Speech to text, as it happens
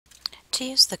To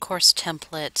use the course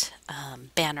template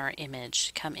banner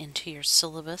image, come into your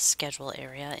syllabus schedule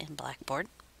area in Blackboard.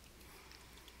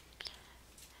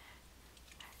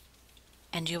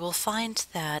 And you will find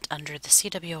that under the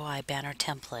CWI banner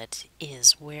template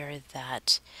is where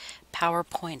that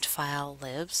PowerPoint file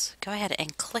lives. Go ahead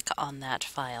and click on that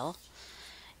file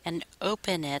and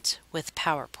open it with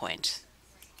PowerPoint.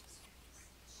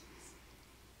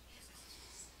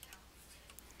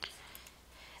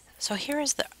 So here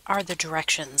are the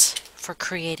directions for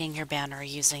creating your banner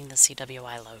using the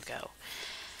CWI logo.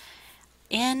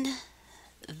 In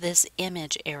this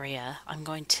image area, I'm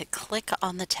going to click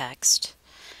on the text,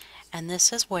 and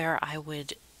this is where I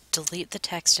would delete the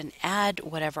text and add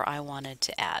whatever I wanted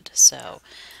to add. So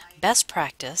best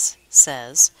practice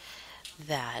says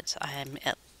that I'm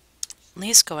at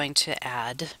least going to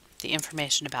add the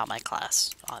information about my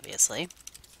class, obviously.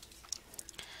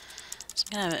 So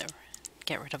I'm going to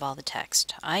get rid of all the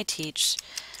text. I teach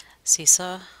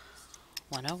CISA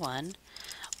 101,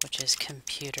 which is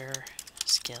Computer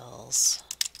Skills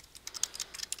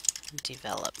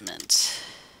Development.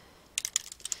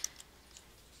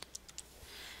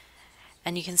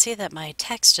 And you can see that my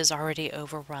text has already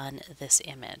overrun this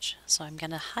image. So I'm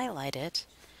going to highlight it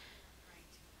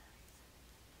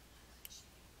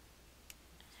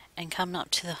and come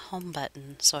up to the home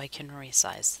button so I can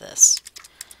resize this.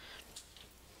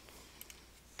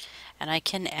 And I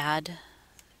can add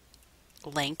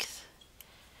length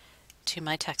to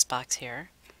my text box here.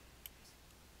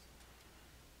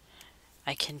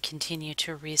 I can continue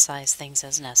to resize things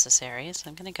as necessary. So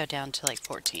I'm going to go down to like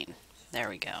 14. There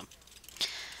we go.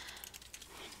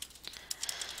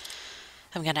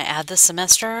 I'm going to add the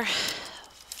semester,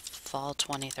 fall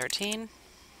 2013,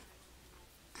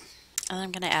 and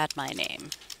I'm going to add my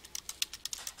name.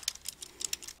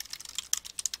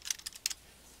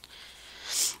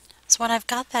 So when I've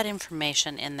got that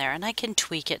information in there, and I can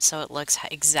tweak it so it looks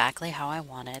exactly how I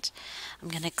want it, I'm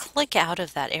going to click out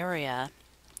of that area,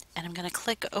 and I'm going to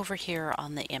click over here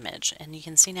on the image. And you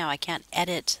can see now I can't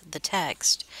edit the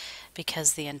text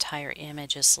because the entire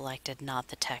image is selected, not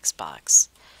the text box.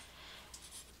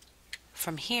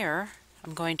 From here,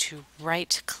 I'm going to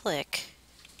right-click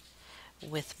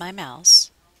with my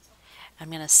mouse. I'm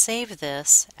going to save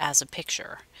this as a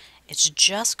picture. It's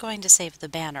just going to save the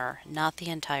banner, not the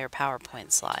entire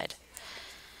PowerPoint slide.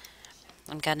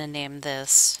 I'm going to name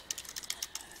this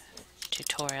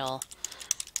tutorial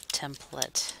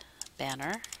template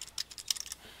banner.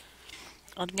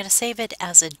 I'm going to save it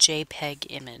as a JPEG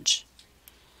image.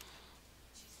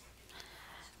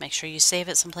 Make sure you save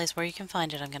it someplace where you can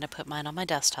find it. I'm going to put mine on my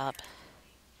desktop.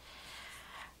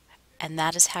 And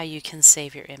that is how you can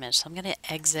save your image. So I'm going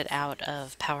to exit out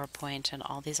of PowerPoint and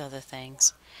all these other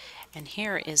things. And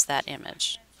here is that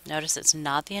image. Notice it's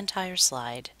not the entire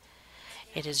slide.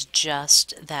 It is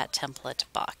just that template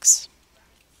box.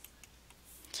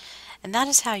 And that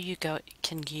is how you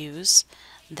can use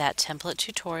that template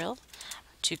tutorial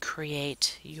to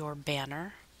create your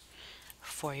banner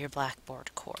for your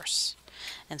Blackboard course.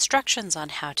 Instructions on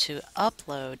how to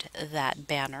upload that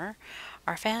banner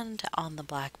are found on the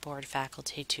Blackboard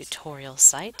faculty tutorial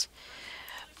site,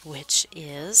 which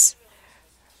is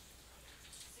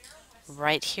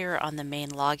right here on the main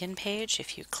login page.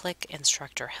 If you click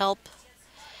Instructor Help,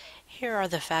 here are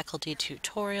the faculty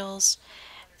tutorials,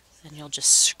 and you'll just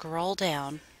scroll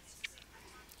down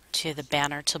to the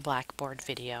Banner to Blackboard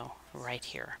video right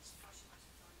here.